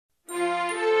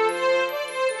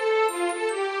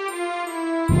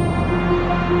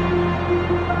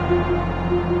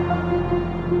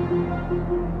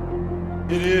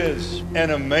is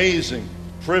an amazing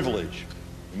privilege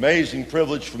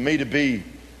for me to be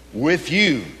with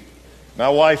you. My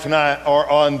wife and I are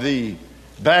on the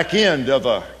back end of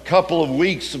a couple of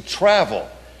weeks of travel.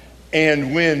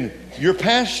 And when your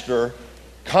pastor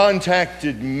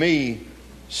contacted me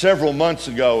several months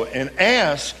ago and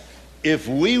asked if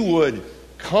we would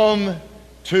come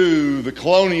to the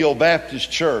Colonial Baptist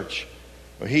Church,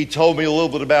 he told me a little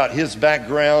bit about his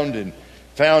background and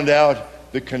found out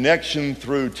the connection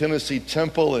through Tennessee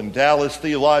Temple and Dallas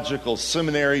Theological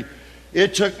Seminary.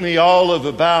 It took me all of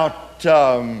about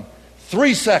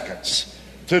 3 seconds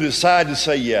to decide to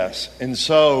say yes. And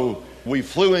so we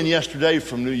flew in yesterday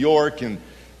from New York and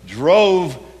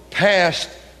drove past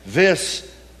this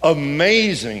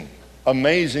amazing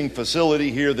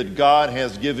facility here that God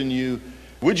has given you.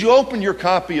 Would you open your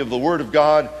copy of the Word of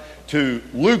God to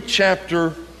Luke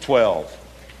chapter 12?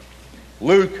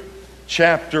 Luke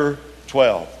chapter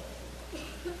 12.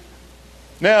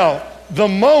 Now, the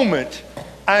moment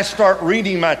I start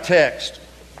reading my text,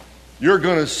 you're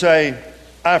going to say,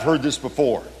 I've heard this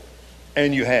before.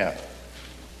 And you have.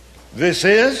 This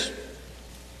is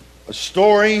a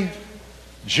story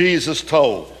Jesus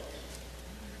told.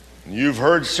 You've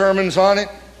heard sermons on it.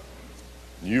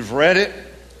 You've read it.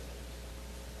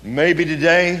 Maybe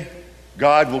today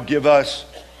God will give us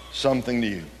something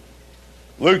new.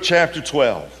 Luke chapter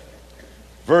 12.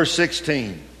 Verse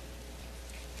 16.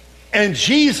 And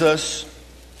Jesus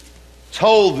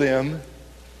told them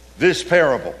this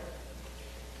parable.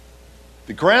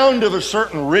 The ground of a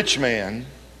certain rich man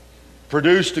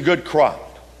produced a good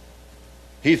crop.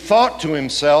 He thought to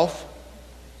himself,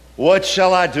 what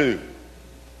shall I do?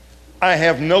 I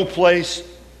have no place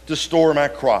to store my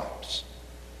crops.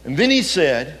 And then he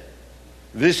said,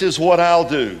 this is what I'll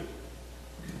do.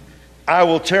 I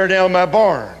will tear down my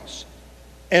barns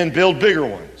and build bigger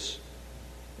ones.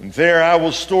 And there I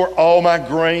will store all my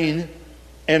grain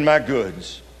and my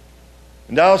goods.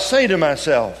 And I'll say to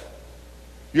myself,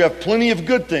 you have plenty of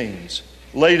good things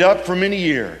laid up for many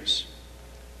years.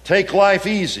 Take life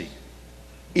easy.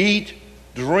 Eat,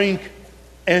 drink,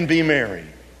 and be merry.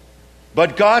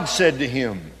 But God said to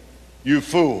him, you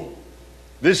fool,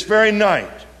 this very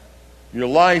night your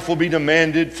life will be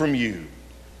demanded from you.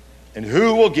 And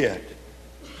who will get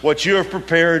what you have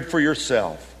prepared for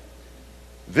yourself?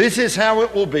 This is how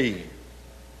it will be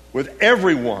with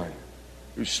everyone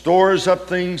who stores up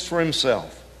things for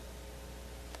himself,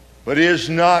 but is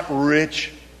not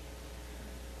rich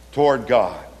toward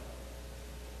God.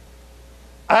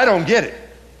 I don't get it.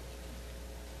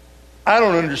 I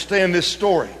don't understand this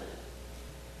story.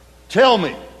 Tell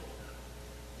me,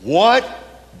 what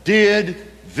did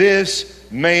this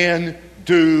man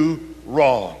do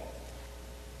wrong?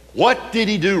 What did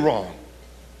he do wrong?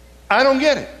 I don't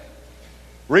get it.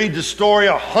 Read the story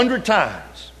 100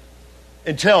 times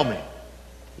and tell me,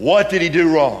 what did he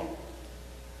do wrong?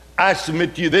 I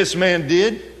submit to you, this man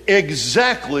did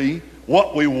exactly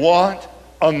what we want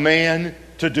a man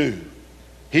to do.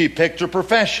 He picked a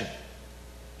profession.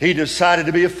 He decided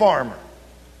to be a farmer.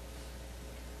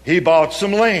 He bought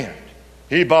some land.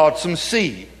 He bought some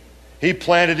seed. He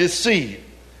planted his seed.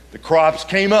 The crops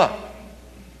came up.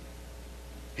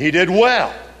 He did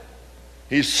well.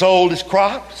 He sold his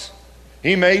crops.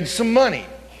 He made some money.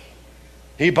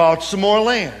 He bought some more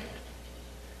land.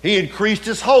 He increased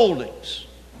his holdings.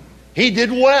 He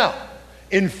did well.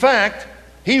 In fact,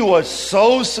 he was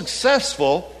so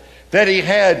successful that he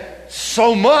had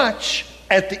so much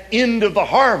at the end of the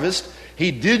harvest,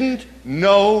 he didn't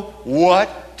know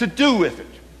what to do with it.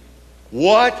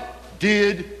 What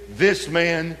did this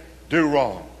man do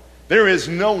wrong? There is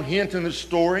no hint in the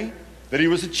story that he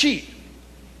was a cheat.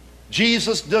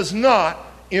 Jesus does not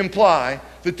imply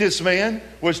that this man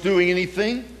was doing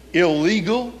anything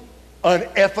illegal,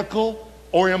 unethical,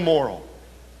 or immoral.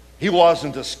 He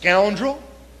wasn't a scoundrel.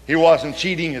 He wasn't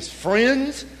cheating his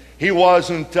friends. He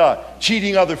wasn't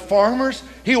cheating other farmers.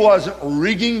 He wasn't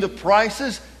rigging the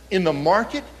prices in the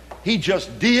market. He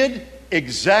just did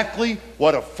exactly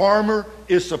what a farmer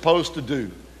is supposed to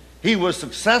do. He was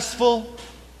successful.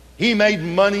 He made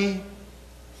money.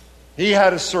 He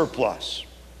had a surplus.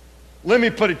 Let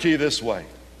me put it to you this way.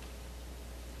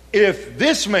 If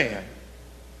this man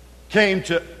came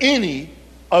to any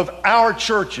of our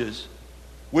churches,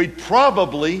 we'd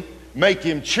probably make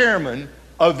him chairman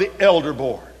of the elder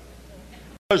board.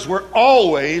 Because we're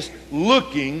always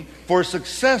looking for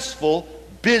successful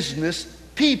business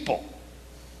people.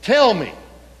 Tell me,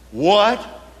 what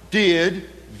did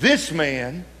this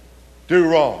man do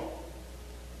wrong?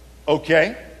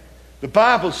 Okay, the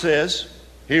Bible says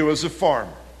he was a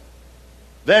farmer.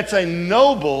 That's a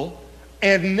noble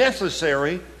and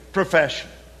necessary profession.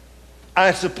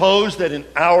 I suppose that in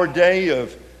our day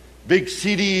of big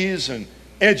cities and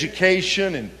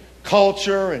education and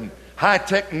culture and high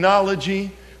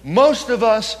technology, most of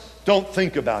us don't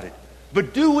think about it.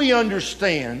 But do we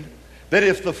understand that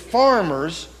if the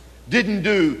farmers didn't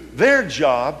do their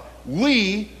job,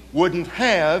 we wouldn't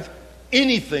have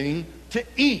anything to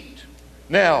eat?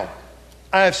 Now,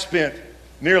 I've spent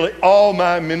nearly all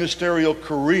my ministerial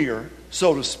career,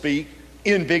 so to speak,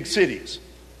 in big cities.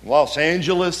 Los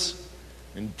Angeles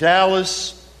and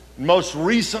Dallas, and most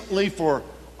recently for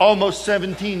almost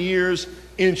 17 years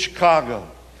in Chicago.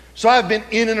 So I've been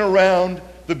in and around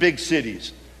the big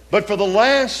cities. But for the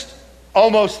last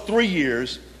almost 3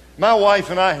 years, my wife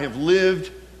and I have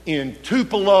lived in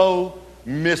Tupelo,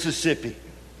 Mississippi.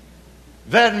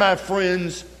 That, my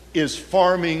friends, is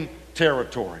farming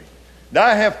territory. Now,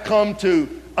 I have come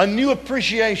to a new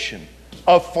appreciation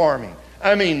of farming.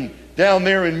 I mean, down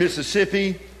there in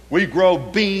Mississippi, we grow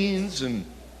beans and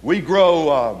we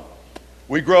grow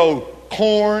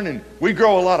corn and we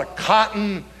grow a lot of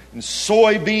cotton and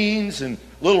soybeans and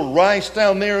little rice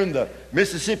down there in the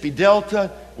Mississippi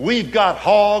Delta. We've got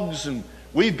hogs and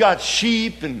we've got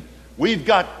sheep and we've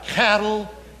got cattle.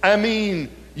 I mean,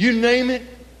 you name it,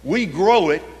 we grow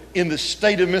it in the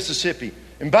state of Mississippi.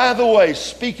 And by the way,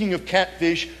 speaking of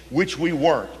catfish, which we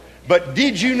weren't, but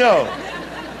did you know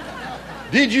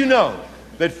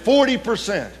that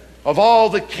 40% of all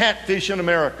the catfish in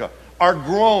America are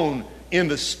grown in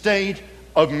the state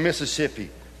of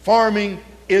Mississippi? Farming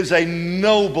is a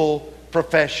noble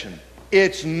profession.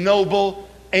 It's noble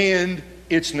and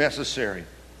it's necessary.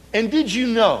 And did you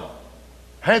know,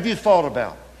 have you thought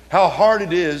about how hard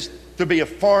it is to be a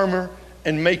farmer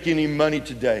and make any money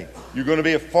today? You're going to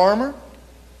be a farmer?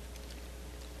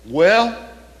 Well,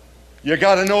 you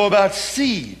got to know about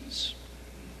seeds.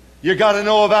 You got to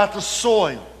know about the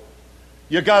soil.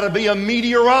 You got to be a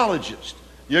meteorologist.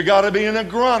 You got to be an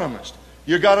agronomist.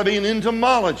 You got to be an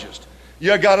entomologist.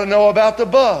 You got to know about the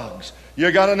bugs.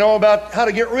 You got to know about how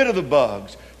to get rid of the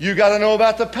bugs. You got to know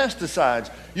about the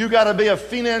pesticides. You got to be a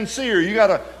financier. You got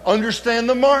to understand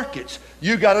the markets.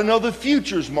 You got to know the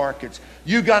futures markets.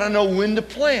 You got to know when to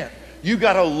plant. You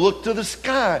got to look to the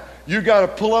sky. You got to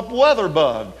pull up weather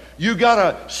bug. You got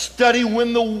to study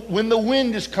when the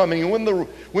wind is coming and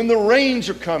when the rains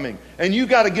are coming. And you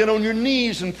got to get on your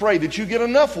knees and pray that you get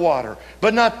enough water,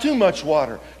 but not too much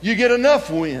water. You get enough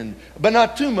wind, but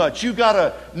not too much. You got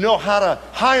to know how to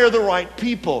hire the right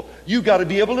people. You got to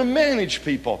be able to manage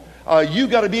people. You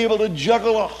got to be able to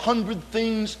juggle 100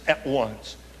 things at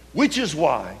once. Which is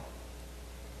why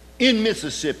in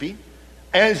Mississippi,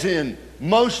 as in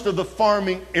most of the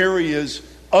farming areas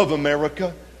of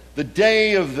America, the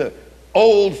day of the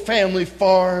old family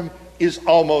farm is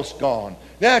almost gone.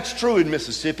 Now, it's true in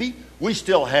Mississippi. We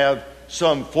still have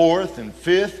some 4th and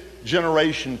 5th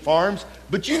generation farms.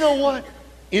 But you know what?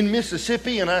 In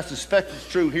Mississippi, and I suspect it's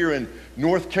true here in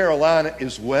North Carolina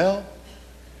as well,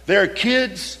 there are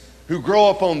kids who grow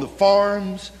up on the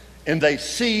farms and they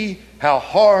see how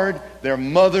hard their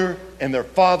mother and their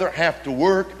father have to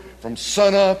work from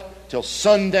sunup till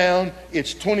sundown.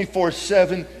 It's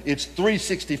 24/7. It's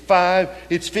 365.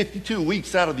 It's 52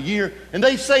 weeks out of the year. And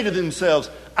they say to themselves,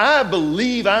 I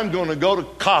believe I'm going to go to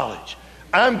college.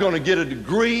 I'm going to get a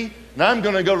degree, and I'm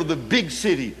going to go to the big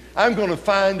city. I'm going to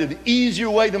find an easier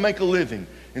way to make a living.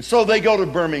 And so they go to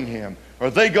Birmingham, or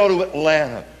they go to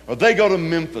Atlanta, or they go to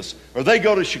Memphis, or they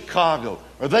go to Chicago,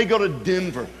 or they go to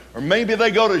Denver, or maybe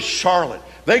they go to Charlotte.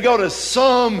 They go to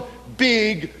some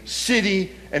big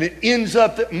city, and it ends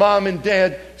up that mom and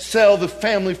dad sell the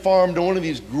family farm to one of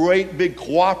these great big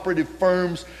cooperative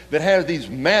firms that has these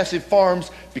massive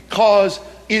farms, because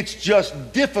it's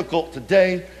just difficult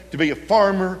today to be a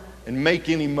farmer and make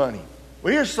any money.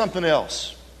 Well, here's something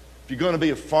else. If you're going to be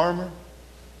a farmer,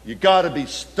 you got to be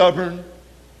stubborn.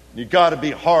 You got to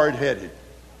be hard-headed.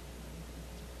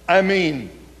 I mean,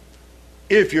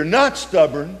 if you're not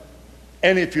stubborn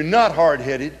and if you're not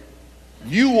hard-headed,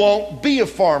 you won't be a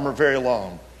farmer very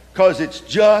long, because it's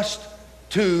just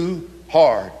too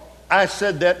hard. I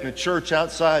said that in a church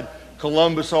outside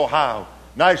Columbus, Ohio.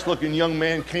 Nice-looking young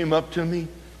man came up to me,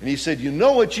 and he said, you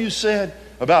know what you said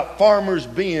about farmers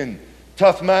being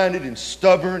tough-minded and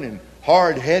stubborn and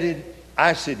hard-headed?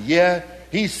 I said, yeah.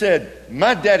 He said,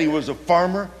 my daddy was a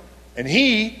farmer, and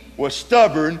he was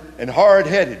stubborn and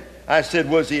hard-headed. I said,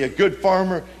 was he a good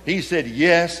farmer? He said,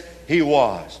 yes, he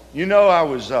was. You know, I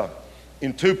was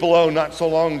in Tupelo not so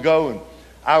long ago, and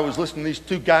I was listening to these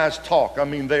two guys talk. I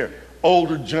mean, they're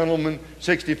older gentlemen,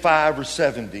 65 or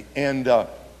 70. And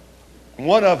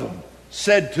one of them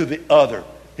said to the other,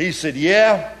 he said,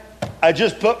 yeah, I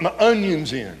just put my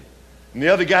onions in. And the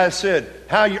other guy said,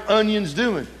 how your onions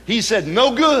doing? He said,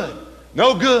 no good,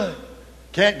 no good.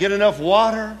 Can't get enough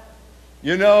water.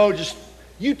 You know, just,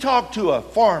 you talk to a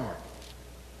farmer.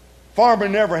 Farmer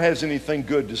never has anything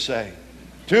good to say.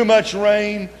 Too much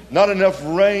rain, not enough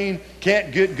rain,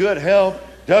 can't get good help,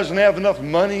 doesn't have enough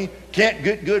money, can't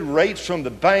get good rates from the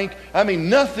bank. I mean,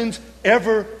 nothing's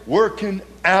ever working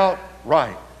out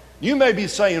right. You may be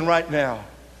saying right now,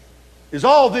 is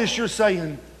all this you're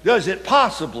saying, does it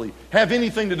possibly have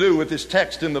anything to do with this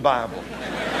text in the Bible?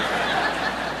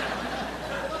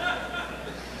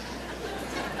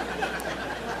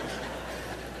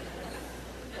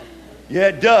 Yeah,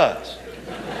 it does.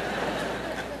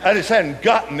 I just hadn't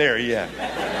gotten there yet.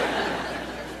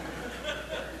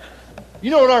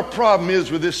 You know what our problem is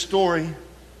with this story?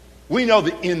 We know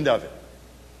the end of it.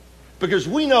 Because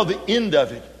we know the end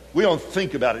of it, we don't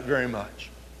think about it very much.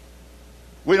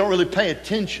 We don't really pay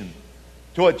attention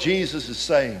to what Jesus is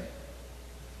saying.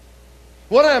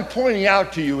 What I'm pointing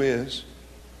out to you is,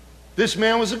 this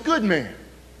man was a good man.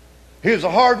 He was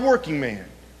a hard-working man.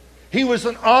 He was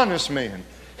an honest man.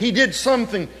 He did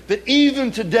something that even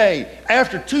today,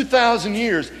 after 2,000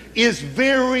 years, is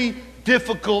very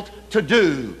difficult to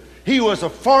do. He was a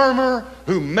farmer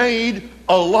who made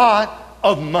a lot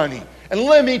of money. And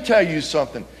let me tell you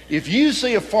something. If you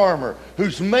see a farmer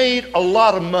who's made a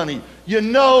lot of money, you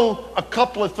know a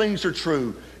couple of things are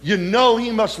true. You know he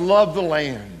must love the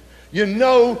land. You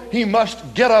know he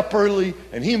must get up early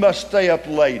and he must stay up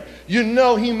late. You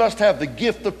know he must have the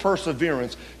gift of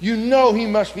perseverance. You know he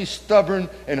must be stubborn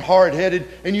and hard-headed.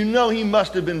 And you know he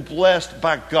must have been blessed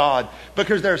by God.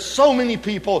 Because there are so many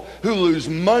people who lose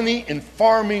money in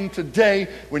farming today.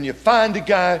 When you find a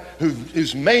guy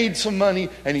who's made some money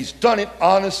and he's done it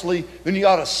honestly, then you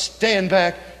ought to stand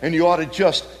back and you ought to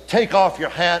just take off your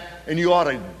hat and you ought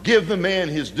to give the man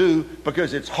his due,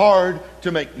 because it's hard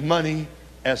to make money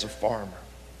as a farmer.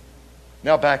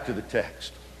 Now back to the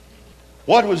text.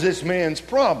 What was this man's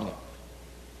problem?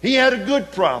 He had a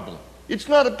good problem. It's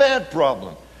not a bad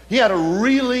problem. He had a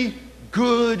really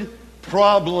good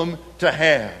problem to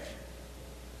have.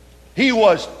 He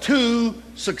was too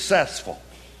successful.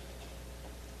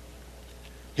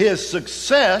 His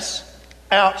success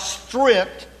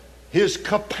outstripped his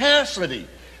capacity.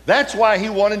 That's why he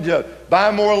wanted to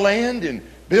buy more land and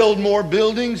build more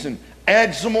buildings and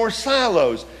add some more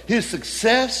silos. His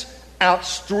success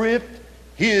outstripped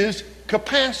his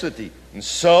capacity. And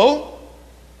so,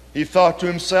 he thought to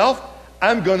himself,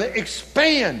 I'm going to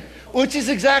expand. Which is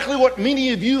exactly what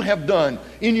many of you have done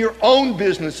in your own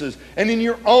businesses and in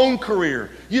your own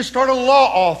career. You start a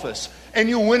law office and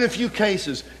you win a few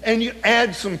cases and you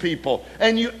add some people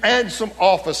and you add some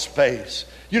office space.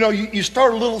 You know, you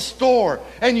start a little store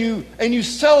and you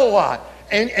sell a lot.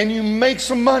 And you make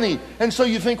some money. And so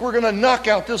you think, we're going to knock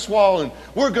out this wall and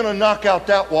we're going to knock out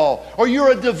that wall. Or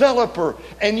you're a developer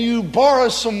and you borrow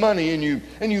some money and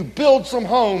you build some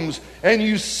homes and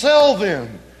you sell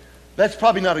them. That's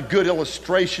probably not a good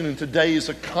illustration in today's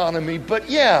economy. But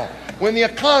yeah, when the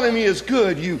economy is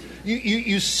good,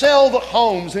 you sell the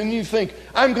homes and you think,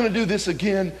 I'm going to do this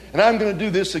again and I'm going to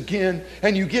do this again.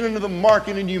 And you get into the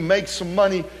market and you make some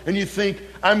money and you think,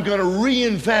 I'm going to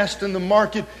reinvest in the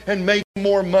market and make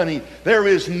more money. There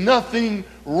is nothing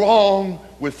wrong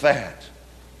with that.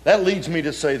 That leads me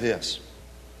to say this.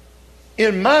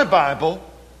 In my Bible,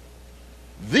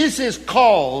 this is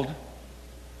called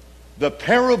the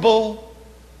parable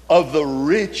of the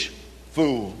rich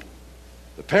fool.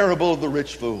 The parable of the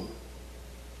rich fool.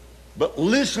 But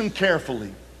listen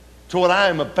carefully to what I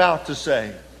am about to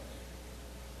say.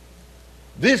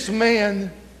 This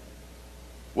man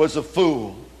was a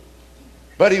fool,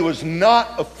 but he was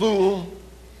not a fool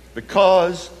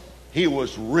because he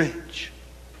was rich.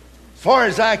 As far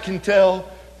as I can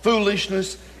tell,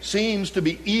 foolishness seems to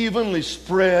be evenly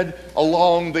spread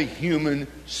along the human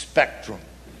spectrum.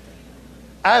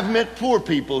 I've met poor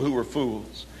people who were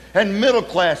fools and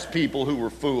middle-class people who were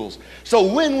fools.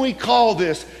 So when we call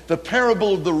this the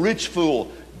parable of the rich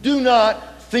fool, do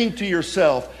not think to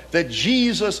yourself that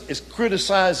Jesus is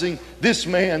criticizing this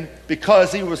man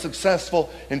because he was successful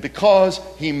and because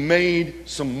he made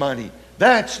some money.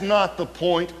 That's not the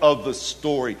point of the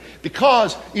story.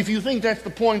 Because if you think that's the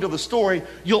point of the story,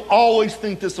 you'll always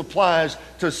think this applies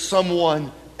to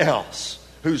someone else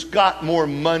who's got more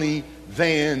money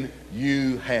than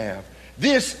you have.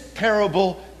 This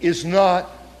parable is not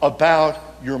about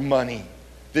your money.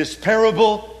 This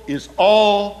parable is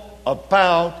all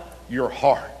about your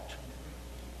heart.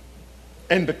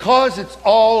 And because it's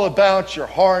all about your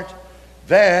heart,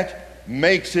 that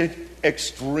makes it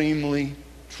extremely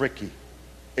tricky.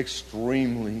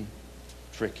 Extremely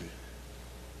tricky.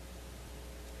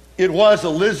 It was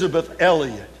Elizabeth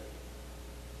Elliot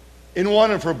in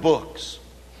one of her books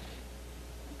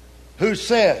who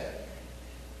said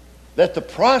that the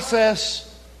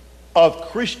process of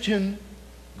Christian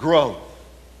growth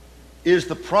is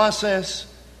the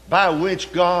process by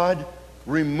which God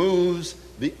removes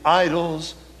the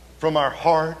idols from our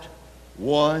heart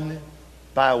one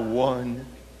by one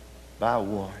by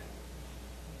one.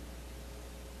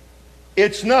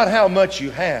 It's not how much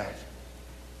you have.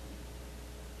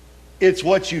 It's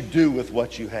what you do with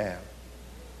what you have.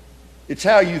 It's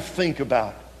how you think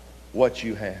about what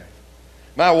you have.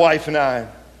 My wife and I,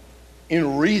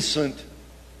 in recent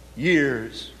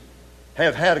years,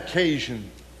 have had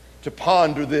occasion to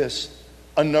ponder this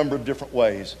a number of different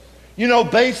ways. You know,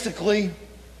 basically,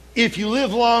 if you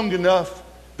live long enough,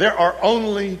 there are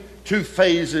only two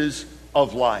phases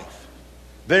of life.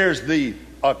 There's the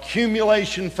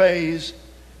accumulation phase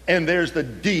and there's the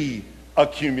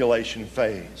de-accumulation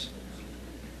phase.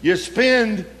 You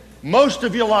spend most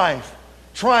of your life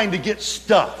trying to get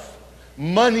stuff,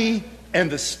 money and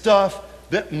the stuff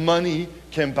that money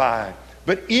can buy.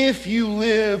 But if you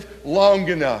live long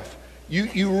enough,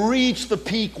 you reach the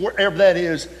peak wherever that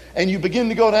is, and you begin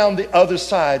to go down the other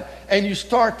side, and you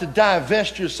start to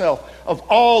divest yourself of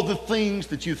all the things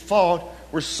that you thought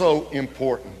were so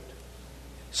important.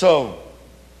 So,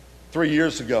 3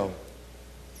 years ago,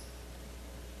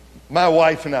 my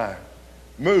wife and I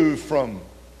moved from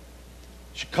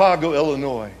Chicago,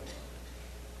 Illinois,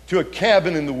 to a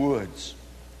cabin in the woods,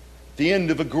 at the end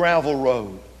of a gravel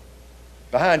road,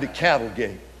 behind a cattle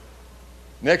gate,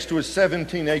 next to a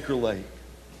 17-acre lake,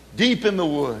 deep in the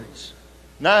woods,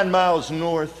 9 miles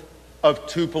north of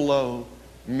Tupelo,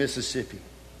 Mississippi.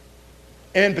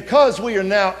 And because we are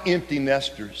now empty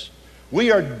nesters,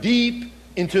 we are deep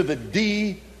into the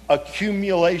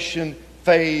de-accumulation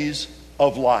phase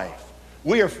of life.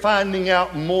 We are finding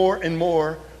out more and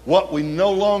more what we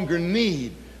no longer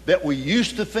need that we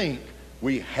used to think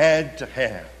we had to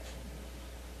have.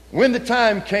 When the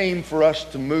time came for us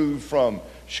to move from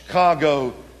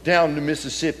Chicago down to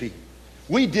Mississippi,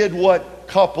 we did what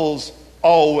couples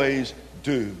always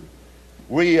do.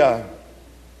 We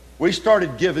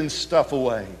started giving stuff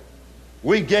away.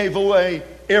 We gave away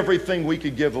everything we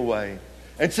could give away.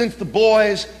 And since the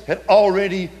boys had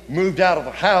already moved out of the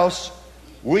house,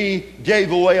 we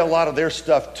gave away a lot of their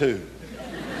stuff too.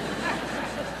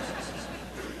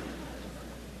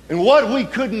 And what we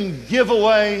couldn't give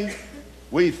away,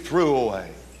 we threw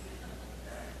away.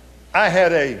 I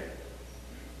had a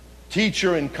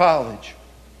teacher in college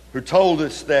who told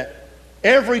us that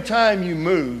every time you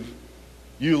move,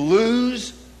 you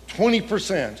lose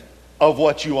 20% of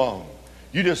what you own.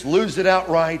 You just lose it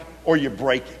outright or you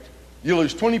break it. You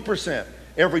lose 20%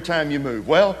 every time you move.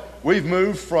 Well, we've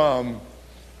moved from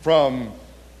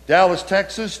Dallas,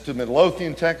 Texas to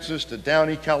Midlothian, Texas to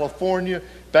Downey, California,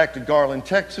 back to Garland,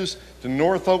 Texas, to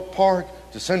North Oak Park,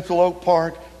 to Central Oak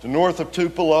Park, to north of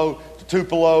Tupelo, to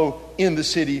Tupelo in the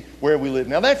city where we live.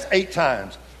 Now that's 8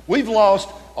 times. We've lost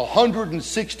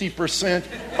 160%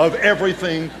 of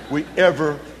everything we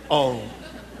ever owned.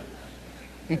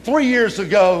 And 3 years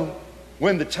ago,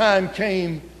 when the time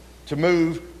came to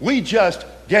move, we just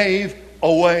gave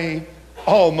away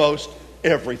almost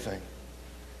everything.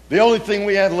 The only thing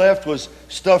we had left was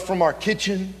stuff from our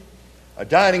kitchen, a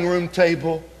dining room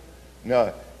table, and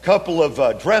a couple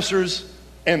of dressers,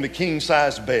 and the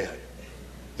king-size bed.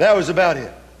 That was about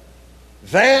it.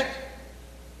 That,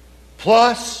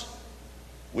 plus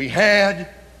we had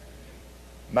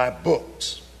my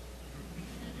books.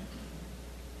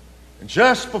 And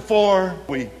just before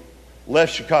we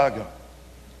left Chicago,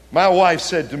 my wife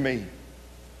said to me,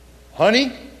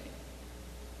 "Honey,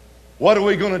 what are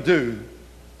we going to do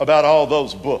about all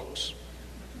those books?"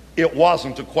 It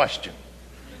wasn't a question.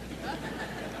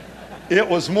 It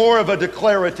was more of a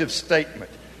declarative statement,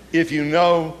 if you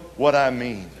know what I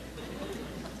mean.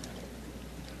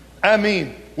 I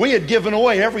mean, we had given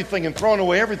away everything and thrown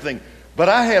away everything, but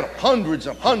I had hundreds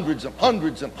and hundreds and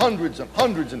hundreds and hundreds and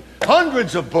hundreds and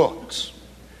hundreds of books,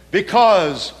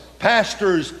 because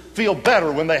pastors feel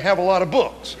better when they have a lot of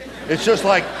books. It's just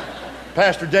like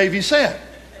Pastor Davey said.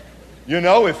 You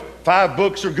know, if 5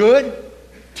 books are good,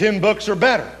 10 books are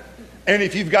better. And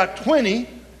if you've got 20,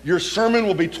 your sermon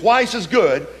will be twice as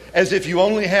good as if you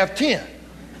only have 10.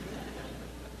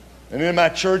 And in my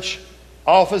church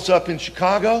office up in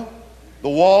Chicago, the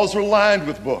walls were lined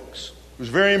with books. It was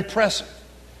very impressive.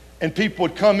 And people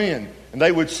would come in and they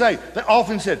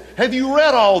often said, "Have you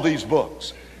read all these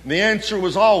books?" And the answer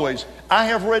was always, "I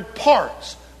have read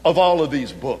parts of all of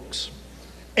these books."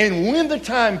 And when the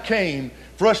time came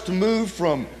for us to move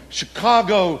from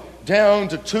Chicago down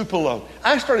to Tupelo,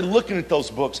 I started looking at those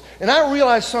books, and I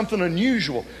realized something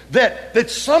unusual, that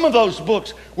some of those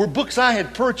books were books I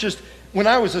had purchased when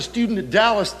I was a student at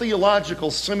Dallas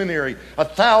Theological Seminary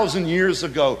 1,000 years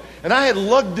ago. And I had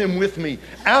lugged them with me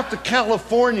out to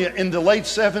California in the late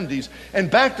 70s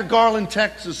and back to Garland,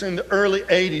 Texas in the early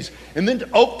 80s, and then to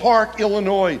Oak Park,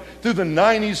 Illinois through the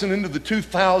 90s and into the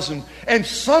 2000s. And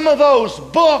some of those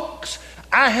books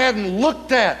I hadn't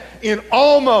looked at in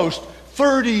almost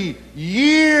 30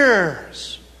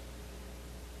 years.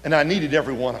 And I needed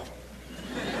every one of them.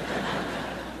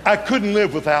 I couldn't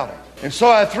live without them. And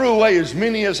so I threw away as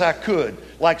many as I could,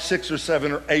 like 6 or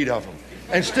 7 or 8 of them,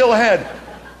 and still had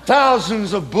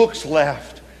thousands of books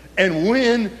left. And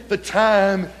when the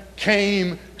time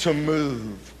came to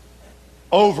move,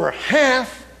 over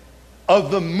half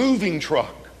of the moving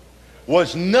truck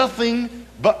was nothing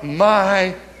but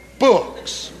my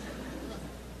books.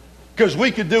 Because we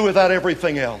could do without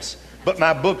everything else, but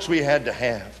my books we had to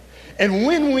have. And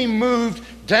when we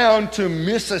moved down to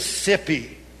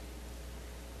Mississippi,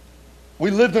 we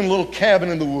lived in a little cabin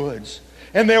in the woods,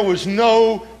 and there was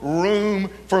no room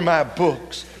for my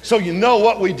books. So you know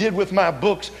what we did with my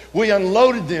books? We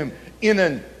unloaded them in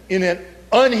an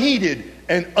unheated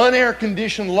and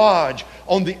unair-conditioned lodge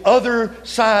on the other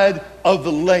side of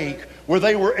the lake, where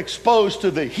they were exposed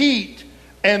to the heat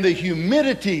and the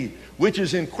humidity, which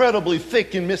is incredibly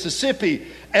thick in Mississippi,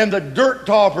 and the dirt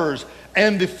daubers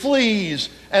and the fleas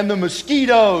and the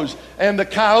mosquitoes and the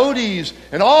coyotes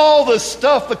and all the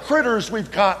stuff, the critters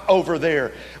we've got over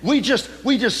there. We just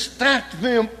stacked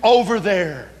them over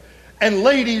there. And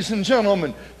ladies and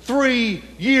gentlemen, 3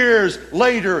 years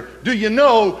later, do you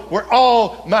know where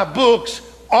all my books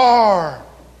are?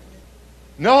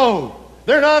 No,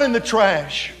 they're not in the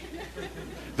trash.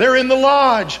 They're in the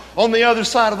lodge on the other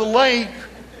side of the lake.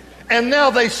 And now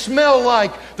they smell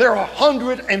like they're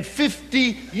 150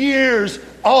 years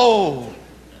old.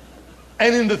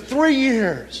 And in the 3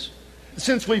 years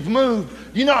since we've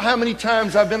moved, you know how many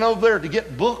times I've been over there to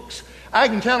get books? I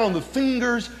can count on the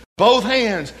fingers, both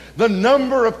hands, the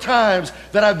number of times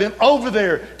that I've been over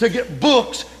there to get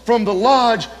books from the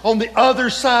lodge on the other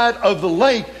side of the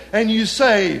lake. And you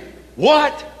say,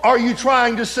 what are you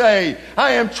trying to say?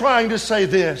 I am trying to say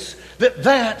this,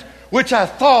 that which I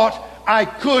thought I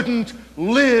couldn't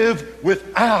live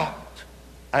without,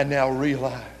 I now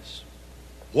realize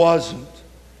wasn't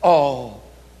all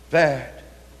that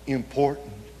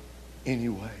important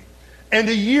anyway. And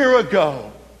a year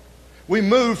ago, we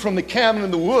moved from the cabin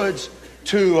in the woods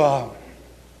to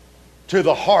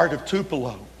the heart of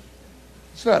Tupelo.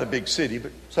 It's not a big city,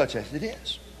 but such as it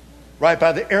is. Right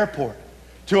by the airport.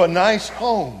 To a nice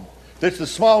home that's the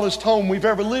smallest home we've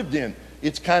ever lived in.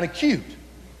 It's kind of cute,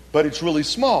 but it's really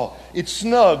small. It's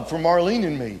snug for Marlene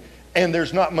and me, and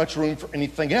there's not much room for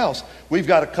anything else. We've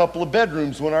got a couple of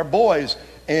bedrooms when our boys,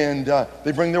 and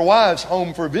they bring their wives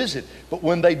home for a visit. But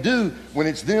when they do, when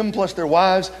it's them plus their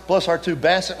wives, plus our 2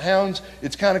 basset hounds,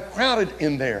 it's kind of crowded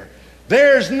in there.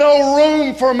 There's no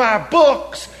room for my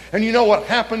books. And you know what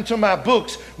happened to my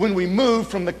books when we moved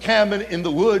from the cabin in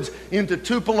the woods into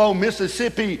Tupelo,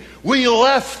 Mississippi? We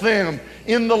left them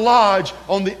in the lodge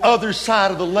on the other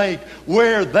side of the lake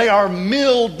where they are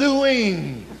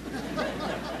mildewing.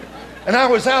 And I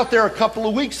was out there a couple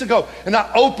of weeks ago, and I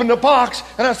opened a box,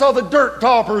 and I saw the dirt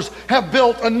daubers have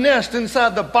built a nest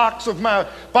inside the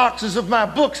boxes of my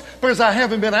books, because I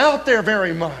haven't been out there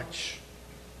very much.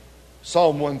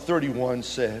 Psalm 131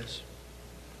 says,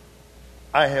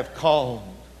 I have calmed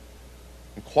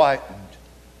and quietened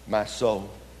my soul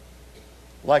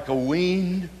like a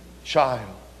weaned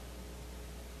child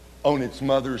on its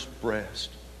mother's breast.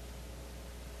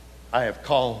 I have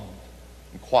calmed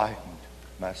and quietened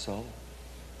my soul.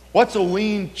 What's a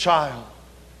weaned child?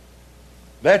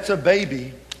 That's a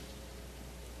baby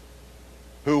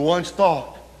who once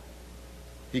thought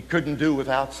he couldn't do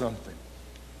without something.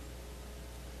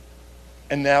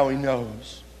 And now he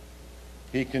knows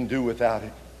he can do without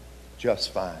it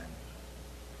just fine.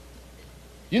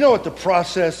 You know what the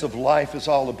process of life is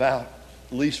all about,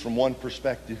 at least from one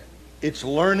perspective? It's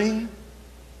learning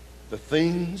the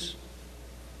things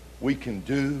we can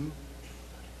do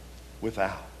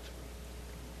without.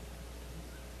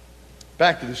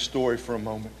 Back to this story for a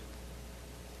moment.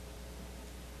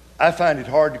 I find it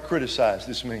hard to criticize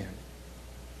this man.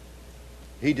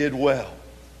 He did well.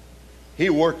 He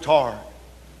worked hard.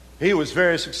 He was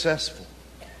very successful.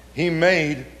 He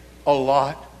made a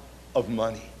lot of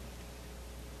money.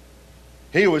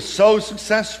 He was so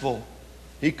successful,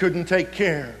 he couldn't take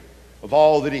care of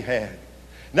all that he had.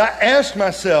 And I asked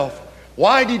myself,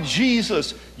 why did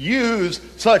Jesus use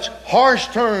such harsh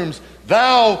terms?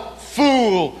 Thou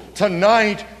fool,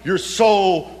 Tonight, your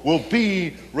soul will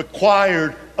be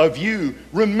required of you.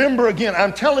 Remember again,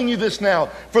 I'm telling you this now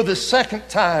for the second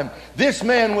time. This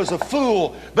man was a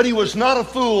fool, but he was not a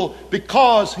fool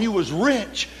because he was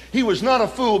rich. He was not a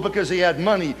fool because he had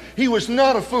money. He was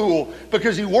not a fool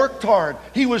because he worked hard.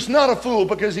 He was not a fool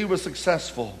because he was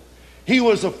successful. He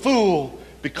was a fool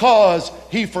because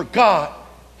he forgot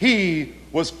he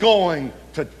was going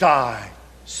to die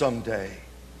someday.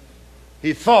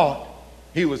 He thought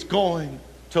he was going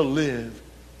to live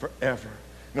forever.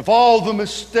 And of all the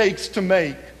mistakes to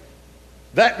make,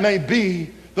 that may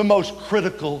be the most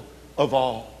critical of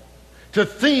all. To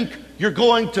think you're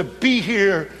going to be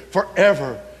here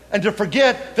forever, and to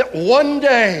forget that one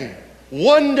day,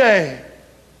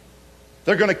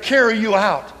 they're going to carry you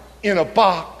out in a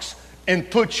box and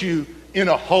put you in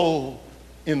a hole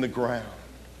in the ground.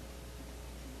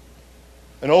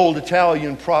 An old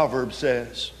Italian proverb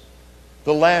says,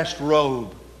 "The last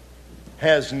robe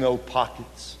has no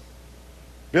pockets."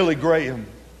 Billy Graham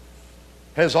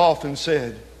has often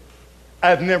said,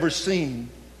 "I've never seen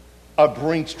a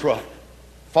Brinks truck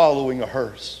following a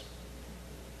hearse."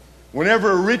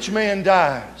 Whenever a rich man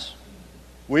dies,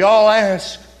 we all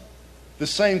ask the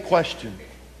same question: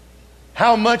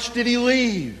 how much did he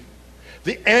leave?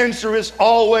 The answer is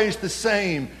always the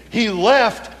same. He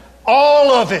left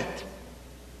all of it.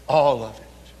 All of it.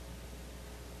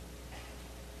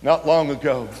 Not long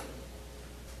ago,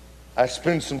 I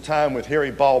spent some time with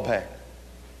Harry Ballback,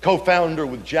 co-founder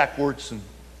with Jack Wurtson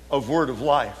of Word of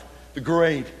Life, the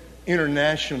great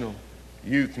international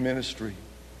youth ministry.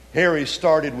 Harry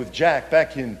started with Jack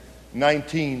back in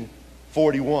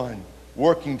 1941,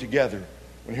 working together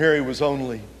when Harry was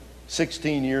only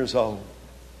 16 years old.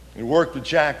 He worked with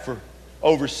Jack for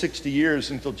over 60 years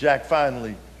until Jack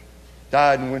finally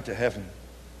died and went to heaven.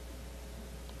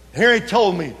 Harry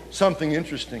told me something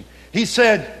interesting. He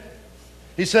said,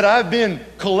 "I've been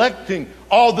collecting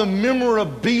all the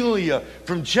memorabilia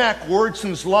from Jack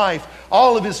Wurtson's life,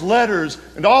 all of his letters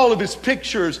and all of his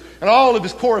pictures and all of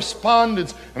his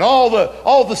correspondence and all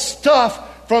the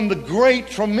stuff from the great,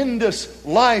 tremendous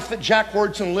life that Jack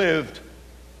Wurtson lived."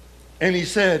 And he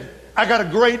said, "I got a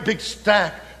great big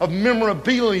stack of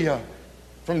memorabilia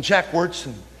from Jack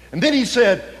Wurtson." And then he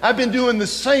said, "I've been doing the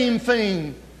same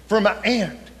thing for my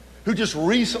aunt who just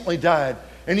recently died."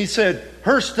 And he said,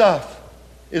 "Her stuff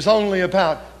is only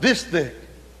about this thick,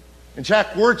 and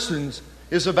Jack Wurtson's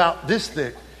is about this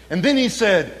thick." And then he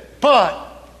said,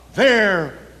 "But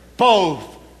they're both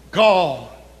gone.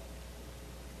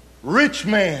 Rich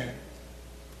man,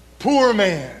 poor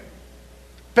man,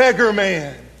 beggar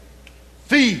man,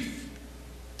 thief,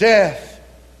 death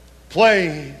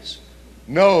plays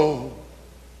no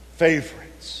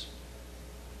favorites."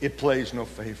 It plays no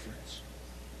favorites.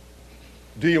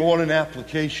 Do you want an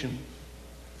application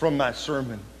from my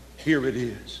sermon? Here it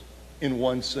is in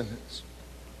one sentence.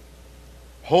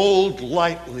 Hold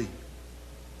lightly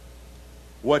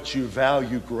what you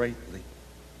value greatly,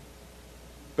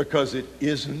 because it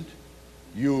isn't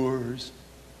yours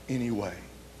anyway.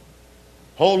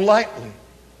 Hold lightly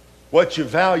what you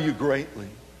value greatly,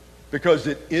 because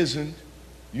it isn't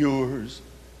yours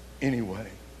anyway.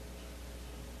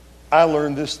 I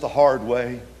learned this the hard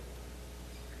way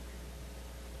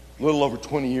a little over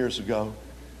 20 years ago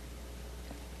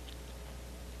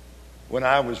when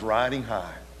I was riding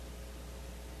high,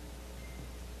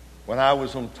 when I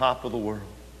was on top of the world,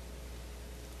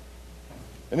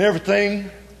 and everything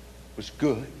was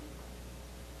good.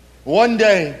 One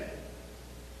day,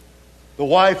 the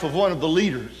wife of one of the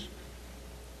leaders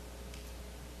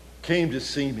came to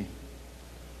see me,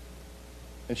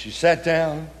 and she sat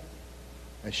down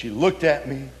and she looked at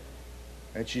me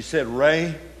and she said,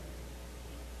 "Ray,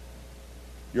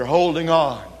 you're holding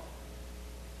on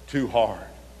too hard."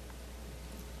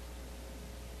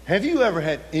 Have you ever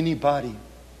had anybody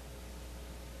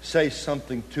say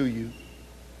something to you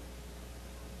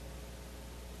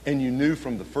and you knew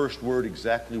from the first word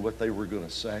exactly what they were going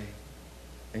to say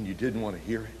and you didn't want to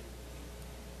hear it?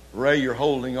 "Ray, you're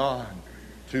holding on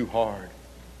too hard."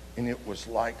 And it was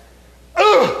like,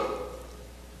 ugh,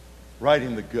 right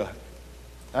in the gut.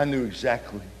 I knew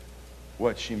exactly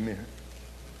what she meant.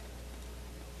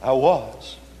 I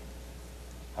was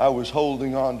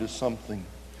holding on to something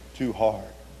too hard.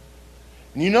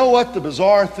 And you know what the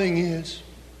bizarre thing is?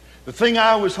 The thing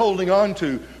I was holding on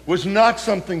to was not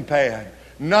something bad,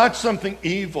 not something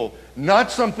evil,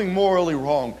 not something morally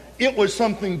wrong. It was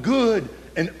something good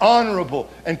and honorable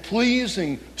and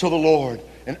pleasing to the Lord.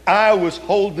 And I was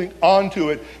holding on to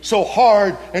it so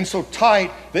hard and so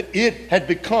tight that it had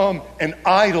become an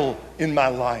idol in my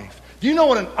life. Do you know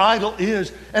what an idol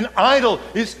is? An idol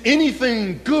is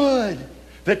anything good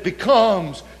that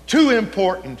becomes too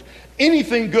important,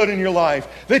 anything good in your life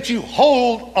that you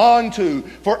hold on to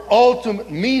for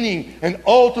ultimate meaning and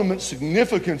ultimate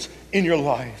significance in your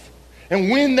life. And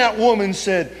when that woman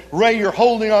said, "Ray, you're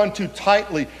holding on too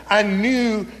tightly," I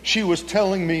knew she was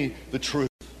telling me the truth.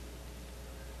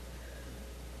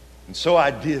 And so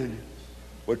I did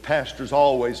what pastors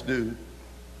always do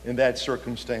in that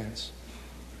circumstance.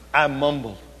 I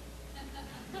mumbled.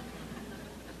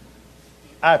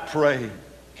 I prayed.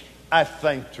 I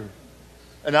thanked her.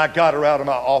 And I got her out of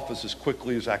my office as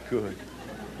quickly as I could.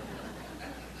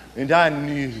 And I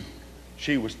knew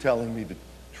she was telling me the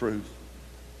truth.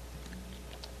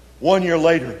 1 year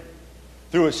later,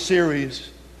 through a series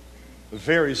of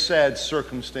very sad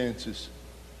circumstances,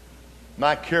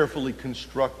 my carefully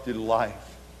constructed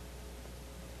life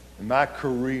and my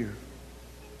career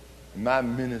and my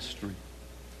ministry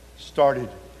started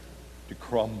to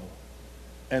crumble.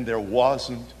 And there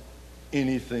wasn't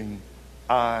anything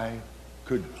I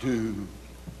could do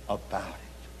about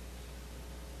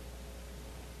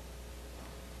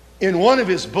it. In one of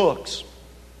his books,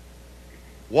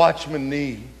 Watchman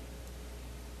Nee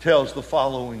tells the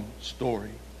following story.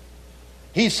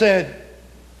 He said,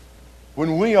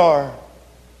 when we are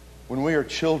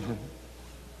children,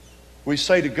 we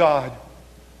say to God,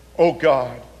 "Oh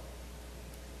God,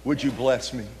 would you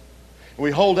bless me?" And we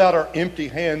hold out our empty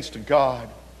hands to God.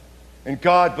 And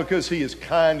God, because He is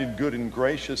kind and good and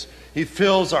gracious, He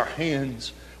fills our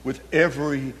hands with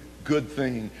every good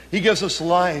thing. He gives us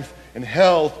life and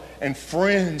health and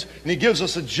friends, and He gives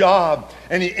us a job,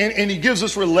 and He gives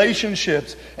us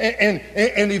relationships, and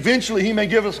eventually He may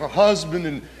give us a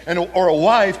husband or a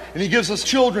wife, and He gives us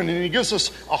children, and He gives us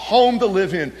a home to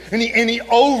live in, and He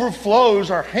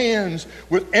overflows our hands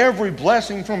with every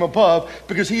blessing from above,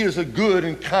 because He is a good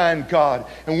and kind God.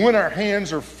 And when our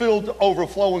hands are filled to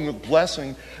overflowing with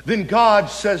blessing, then God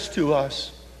says to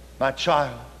us, "My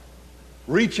child,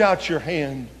 reach out your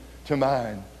hand to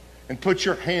mine and put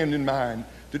your hand in mine,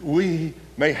 that we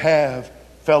may have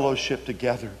fellowship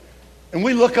together." And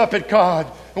we look up at God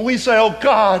and we say, "Oh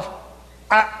God,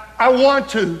 I want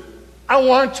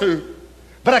to,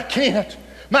 but I can't.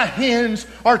 My hands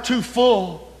are too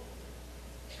full.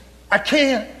 I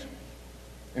can't."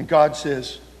 And God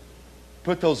says,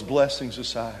 "Put those blessings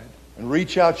aside and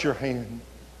reach out your hand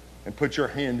and put your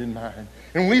hand in mine."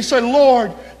 And we say,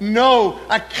 "Lord, no,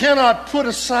 I cannot put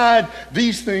aside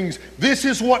these things. This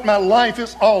is what my life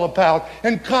is all about."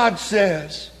 And God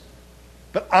says,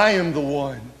 "But I am the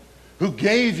one who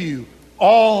gave you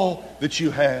all that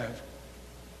you have.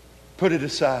 Put it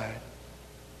aside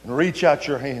and reach out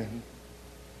your hand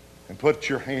and put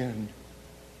your hand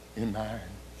in mine,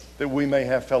 that we may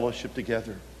have fellowship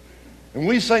together." And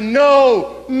we say,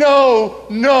 "No, no,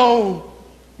 no,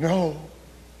 no."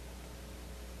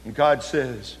 And God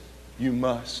says, "You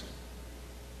must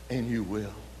and you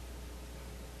will."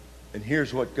 And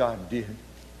here's what God did.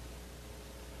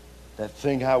 That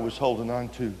thing I was holding on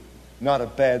to, not a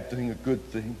bad thing, a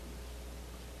good thing,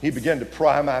 He began to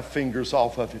pry my fingers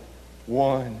off of it,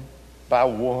 one by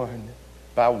one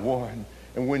by one.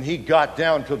 And when He got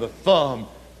down to the thumb,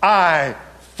 I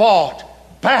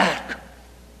fought back.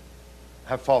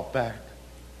 I fought back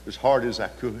as hard as I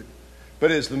could. But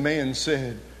as the man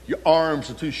said, your arms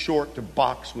are too short to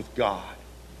box with God.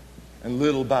 And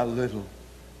little by little,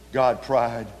 God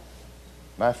pried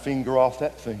my finger off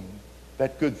that thing,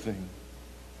 that good thing.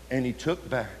 And He took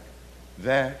back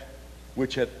that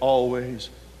which had always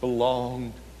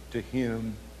belonged to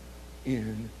Him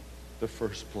in the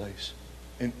first place.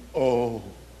 And oh,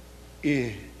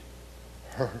 it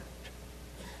hurt.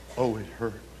 Oh, it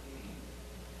hurt.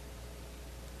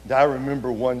 And I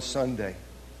remember one Sunday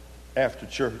after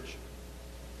church,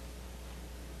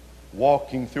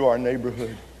 walking through our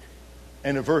neighborhood,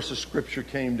 and a verse of Scripture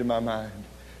came to my mind.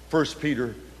 1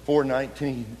 Peter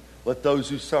 4:19, "Let those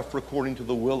who suffer according to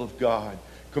the will of God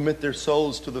commit their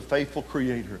souls to the faithful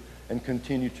Creator and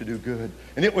continue to do good."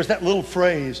 And it was that little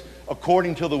phrase,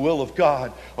 "according to the will of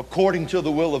God, according to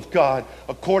the will of God,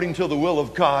 according to the will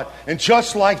of God." And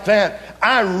just like that,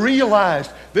 I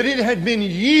realized that it had been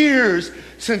years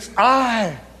since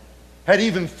I had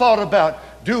even thought about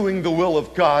doing the will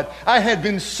of God. I had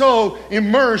been so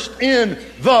immersed in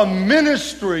the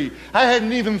ministry, I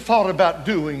hadn't even thought about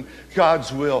doing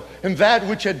God's will. And that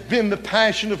which had been the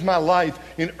passion of my life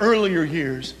in earlier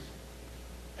years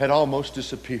had almost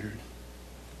disappeared.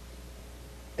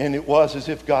 And it was as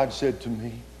if God said to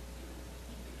me,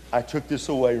 "I took this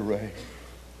away, Ray,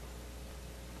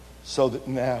 so that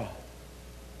now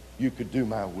you could do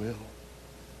my will."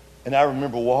 And I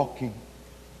remember walking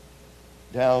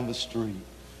down the street,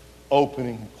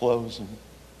 opening and closing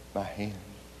my hand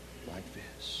like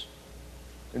this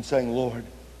and saying, Lord,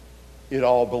 it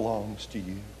all belongs to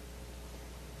you.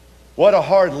 What a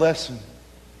hard lesson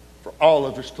for all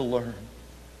of us to learn.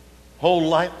 Hold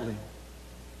lightly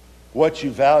what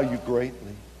you value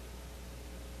greatly,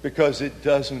 because it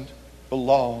doesn't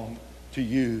belong to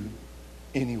you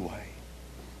anyway.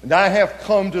 And I have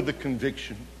come to the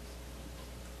conviction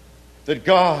that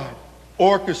God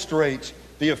orchestrates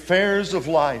the affairs of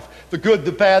life, the good,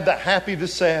 the bad, the happy, the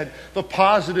sad, the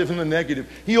positive and the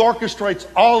negative. He orchestrates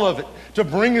all of it to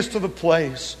bring us to the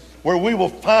place where we will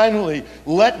finally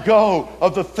let go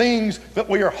of the things that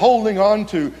we are holding on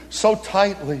to so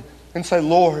tightly and say,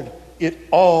 Lord, it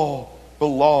all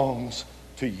belongs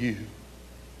to you.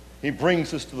 He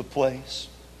brings us to the place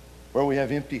where we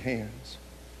have empty hands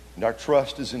and our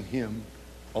trust is in Him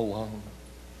alone.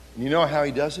 And you know how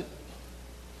He does it?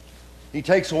 He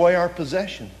takes away our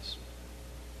possessions,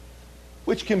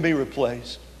 which can be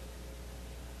replaced.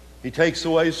 He takes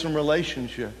away some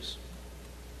relationships,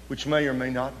 which may or may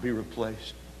not be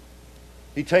replaced.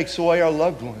 He takes away our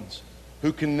loved ones,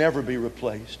 who can never be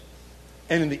replaced.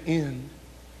 And in the end,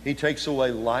 He takes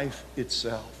away life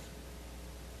itself.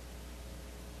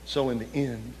 So in the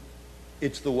end,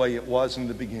 it's the way it was in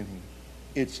the beginning.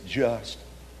 It's just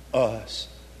us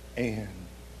and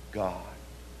God.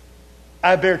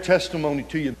 I bear testimony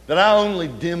to you that I only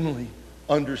dimly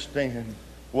understand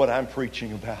what I'm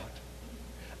preaching about.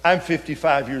 I'm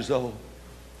 55 years old.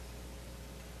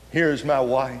 Here's my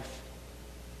wife.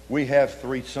 We have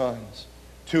 3 sons.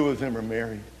 2 of them are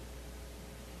married.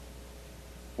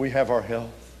 We have our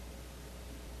health.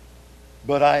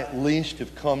 But I at least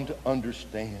have come to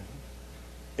understand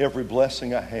every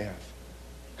blessing I have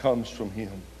comes from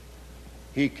Him.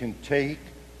 He can take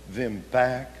them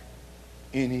back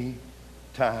any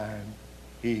time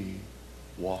He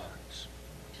wants.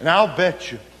 And I'll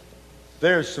bet you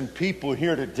there's some people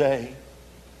here today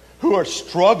who are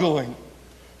struggling.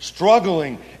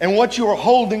 And what you are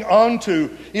holding on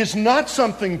to is not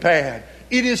something bad.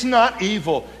 It is not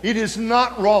evil. It is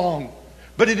not wrong.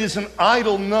 But it is an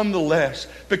idol nonetheless,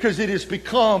 because it has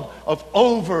become of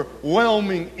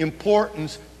overwhelming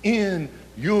importance in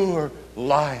your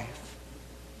life.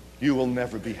 You will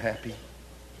never be happy.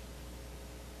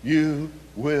 You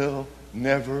will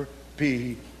never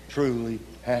be truly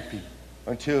happy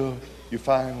until you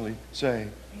finally say,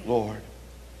 Lord,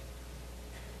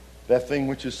 that thing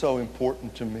which is so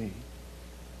important to me,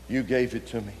 you gave it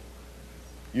to me.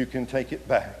 You can take it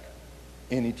back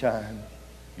anytime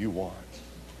you want.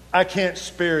 I can't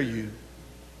spare you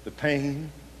the pain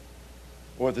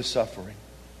or the suffering.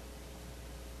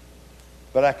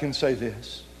 But I can say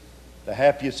this: the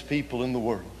happiest people in the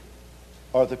world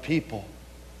are the people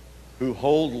who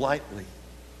hold lightly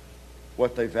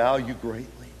what they value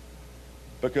greatly,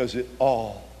 because it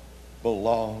all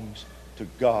belongs to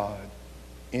God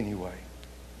anyway.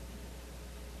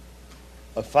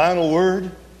 A final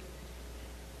word,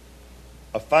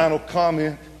 a final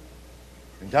comment,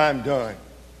 and I'm done.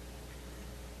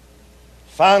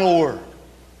 Final word.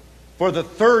 For the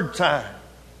 3rd time,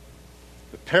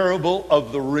 the parable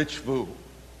of the rich fool.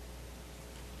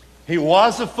 He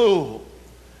was a fool,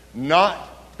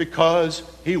 not because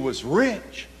he was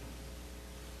rich,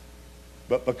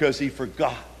 but because he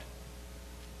forgot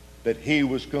that he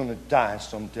was going to die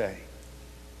someday.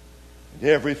 And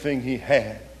everything he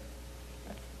had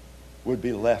would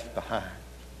be left behind.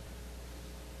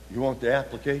 You want the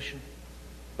application?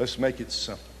 Let's make it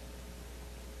simple.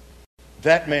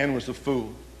 That man was a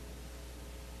fool.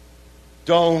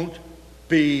 Don't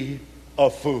be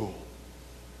a fool.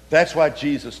 That's why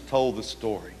Jesus told the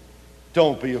story.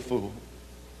 Don't be a fool.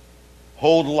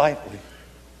 Hold lightly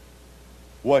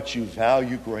what you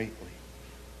value greatly.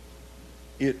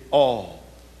 It all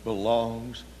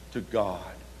belongs to God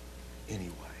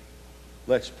anyway.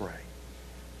 Let's pray.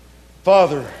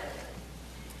 Father,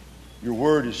 your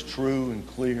word is true and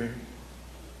clear.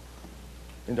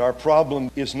 And our problem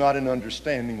is not in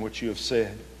understanding what you have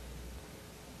said.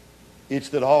 It's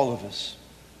that all of us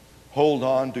hold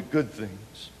on to good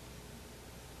things.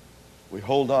 We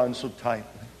hold on so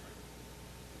tightly.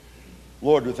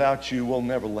 Lord, without you, we'll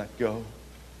never let go.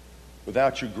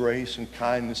 Without your grace and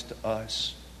kindness to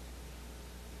us,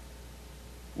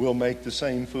 we'll make the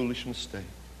same foolish mistake.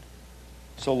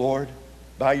 So, Lord,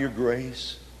 by your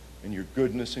grace and your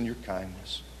goodness and your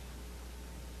kindness,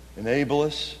 enable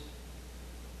us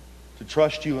to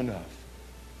trust you enough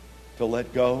to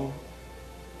let go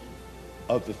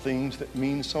of the things that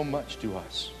mean so much to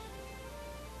us.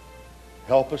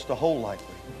 Help us to hold lightly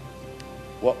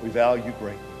what we value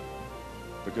greatly,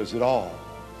 because it all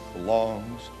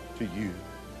belongs to you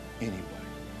anyway.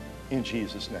 In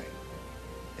Jesus' name,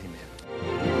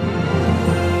 amen.